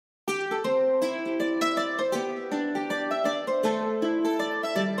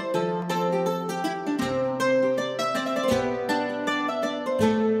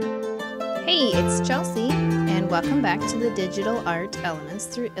it's Chelsea, and welcome back to the Digital Art Elements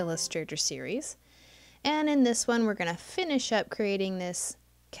through Illustrator series. And in this one, we're going to finish up creating this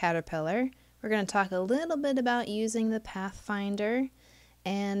caterpillar. We're going to talk a little bit about using the Pathfinder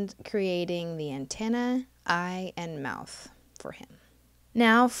and creating the antenna, eye, and mouth for him.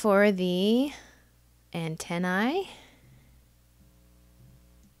 Now for the antennae.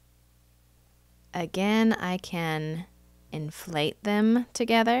 Again, I can inflate them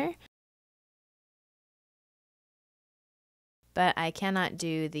together, but I cannot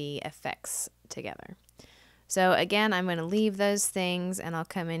do the effects together. So again, I'm going to leave those things and I'll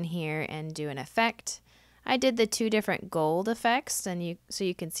come in here and do an effect. I did the two different gold effects and so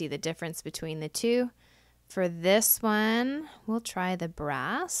you can see the difference between the two. For this one, we'll try the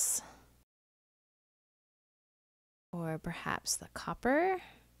brass or perhaps the copper.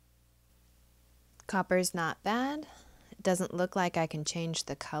 Copper's not bad. It doesn't look like I can change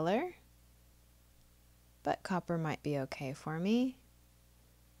the color, but copper might be okay for me.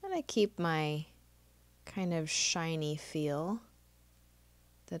 And I keep my kind of shiny feel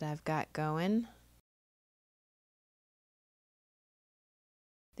that I've got going.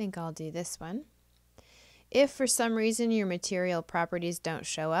 I think I'll do this one. If for some reason your material properties don't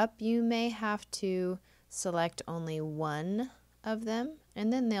show up, you may have to select only one of them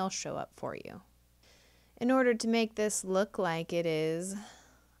and then they'll show up for you. In order to make this look like it is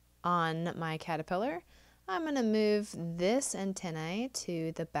on my caterpillar, I'm going to move this antennae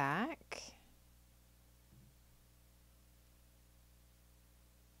to the back.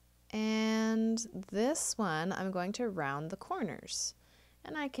 And this one, I'm going to round the corners.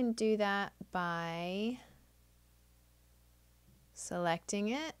 And I can do that by selecting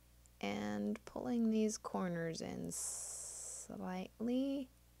it and pulling these corners in slightly,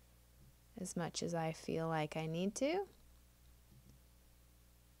 as much as I feel like I need to.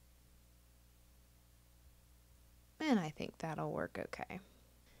 And I think that'll work okay.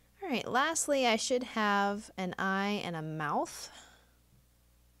 All right, lastly, I should have an eye and a mouth.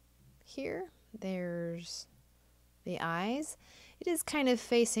 Here, there's the eyes. It is kind of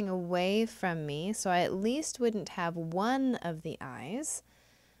facing away from me, so I at least wouldn't have one of the eyes.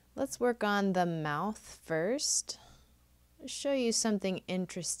 Let's work on the mouth first. I'll show you something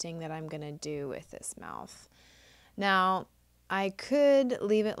interesting that I'm going to do with this mouth. Now, I could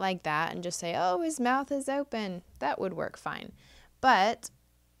leave it like that and just say, oh, his mouth is open. That would work fine. But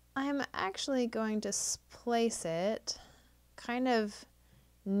I'm actually going to place it kind of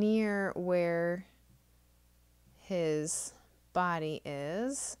near where his body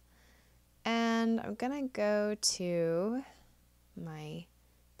is. And I'm going to go to my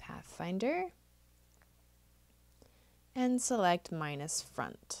Pathfinder and select minus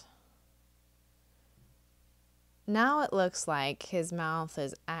front. Now it looks like his mouth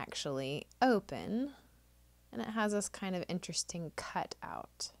is actually open and it has this kind of interesting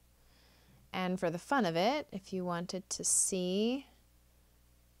cutout. And for the fun of it, if you wanted to see,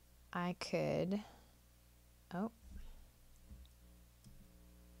 I could,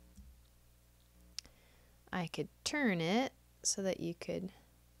 I could turn it so that you could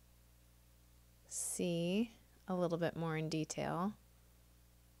see a little bit more in detail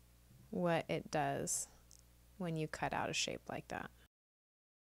what it does when you cut out a shape like that.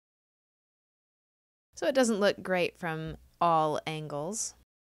 So it doesn't look great from all angles,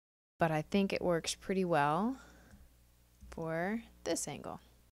 but I think it works pretty well for this angle.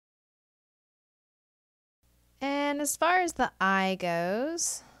 And as far as the eye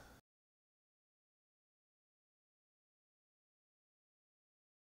goes,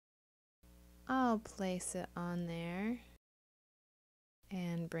 I'll place it on there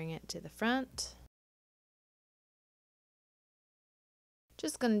and bring it to the front.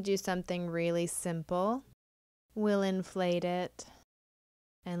 Just going to do something really simple. We'll inflate it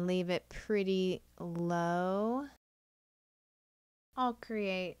and leave it pretty low. I'll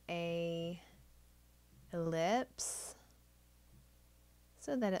create a ellipse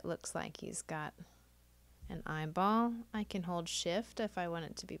so that it looks like he's got an eyeball. I can hold shift if I want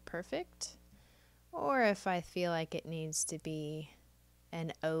it to be perfect, or if I feel like it needs to be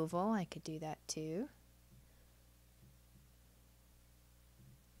an oval, I could do that too.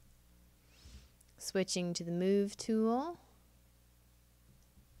 Switching to the move tool.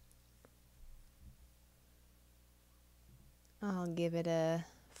 I'll give it a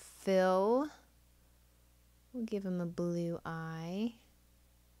fill. We'll give him a blue eye.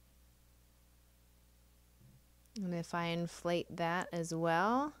 And if I inflate that as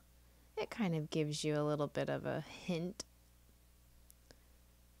well, it kind of gives you a little bit of a hint,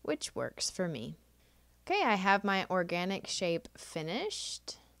 which works for me. Okay, I have my organic shape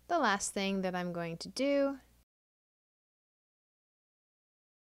finished. The last thing that I'm going to do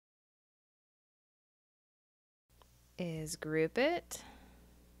is group it,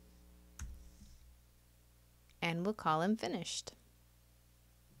 and we'll call him finished.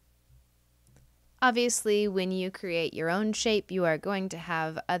 Obviously, when you create your own shape, you are going to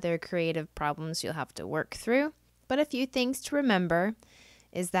have other creative problems you'll have to work through. But a few things to remember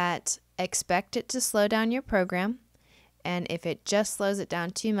is that expect it to slow down your program. And if it just slows it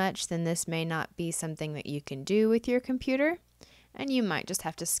down too much, then this may not be something that you can do with your computer, and you might just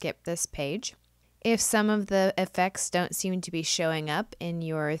have to skip this page. If some of the effects don't seem to be showing up in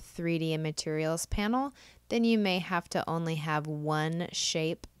your 3D and materials panel, then you may have to only have one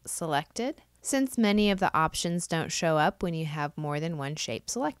shape selected, since many of the options don't show up when you have more than one shape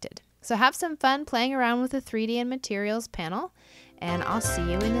selected. So have some fun playing around with the 3D and materials panel, and I'll see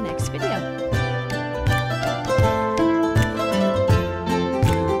you in the next video.